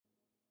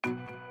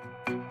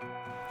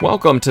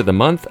Welcome to the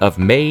month of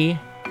May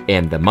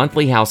and the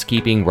monthly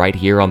housekeeping right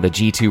here on the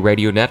G2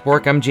 Radio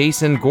Network. I'm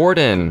Jason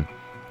Gordon.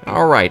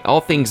 All right, all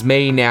things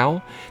May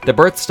now. The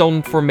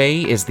birthstone for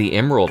May is the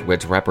emerald,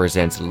 which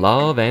represents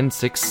love and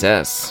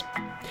success.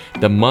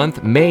 The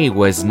month May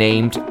was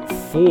named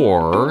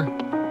for,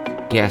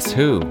 guess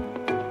who?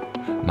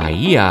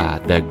 Maia,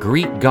 the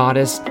Greek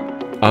goddess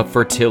of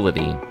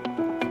fertility.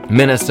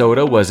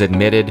 Minnesota was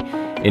admitted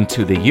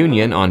into the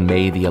Union on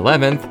May the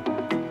 11th,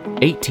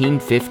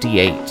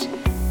 1858.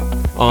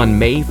 On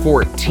May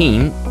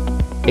 14,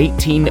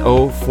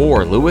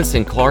 1804, Lewis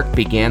and Clark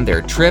began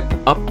their trip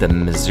up the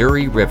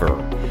Missouri River.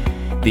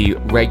 The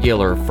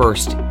regular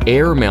first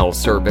airmail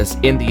service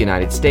in the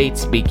United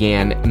States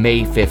began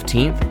May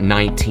 15,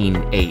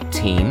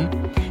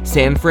 1918.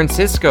 San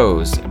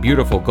Francisco's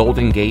beautiful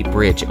Golden Gate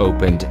Bridge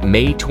opened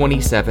May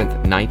 27,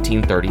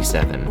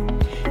 1937.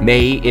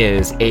 May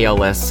is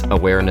ALS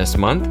Awareness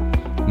Month.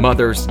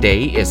 Mother's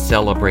Day is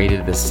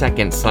celebrated the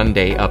second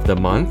Sunday of the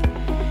month.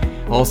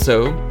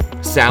 Also,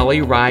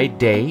 Sally Ride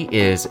Day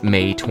is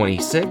May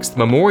 26th.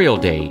 Memorial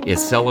Day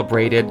is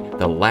celebrated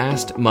the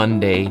last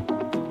Monday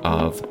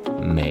of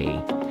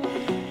May.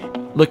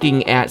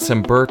 Looking at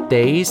some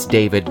birthdays,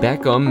 David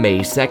Beckham, May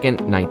 2nd,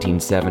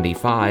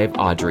 1975.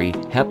 Audrey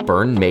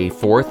Hepburn, May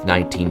 4th,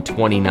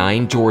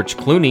 1929. George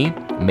Clooney,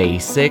 May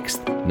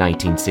 6th,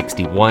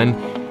 1961.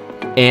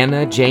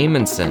 Anna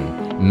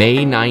Jamison,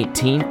 May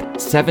 19th,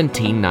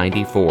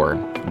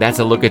 1794. That's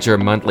a look at your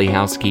monthly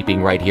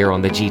housekeeping right here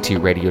on the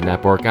G2 Radio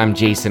Network. I'm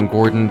Jason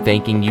Gordon,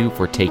 thanking you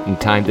for taking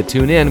time to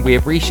tune in. We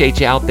appreciate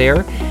you out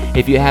there.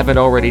 If you haven't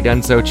already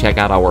done so, check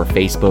out our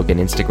Facebook and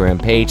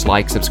Instagram page.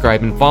 Like,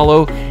 subscribe, and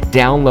follow.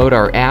 Download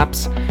our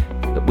apps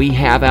that we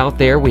have out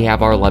there. We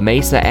have our La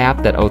Mesa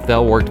app that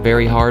Othel worked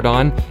very hard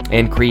on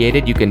and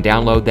created. You can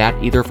download that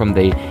either from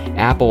the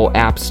Apple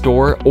App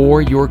Store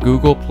or your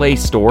Google Play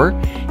Store.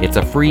 It's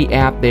a free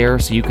app there,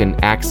 so you can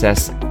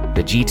access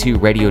the G2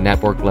 Radio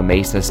Network La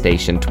Mesa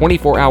station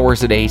 24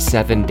 hours a day,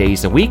 7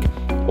 days a week.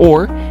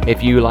 Or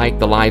if you like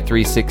the Live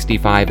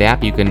 365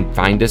 app, you can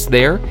find us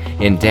there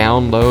and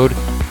download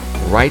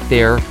right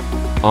there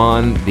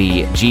on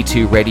the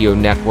G2 Radio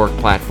Network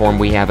platform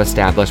we have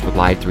established with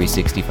Live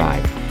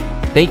 365.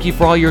 Thank you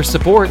for all your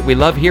support. We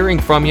love hearing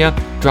from you.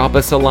 Drop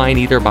us a line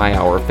either by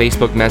our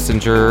Facebook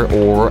Messenger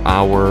or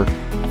our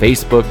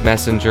Facebook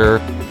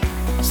Messenger.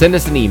 Send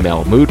us an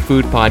email,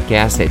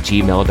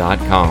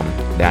 moodfoodpodcast@gmail.com.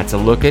 That's a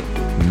look at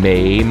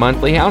May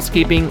Monthly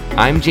Housekeeping.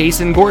 I'm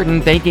Jason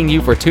Gordon, thanking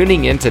you for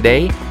tuning in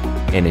today,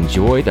 and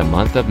enjoy the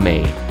month of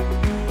May.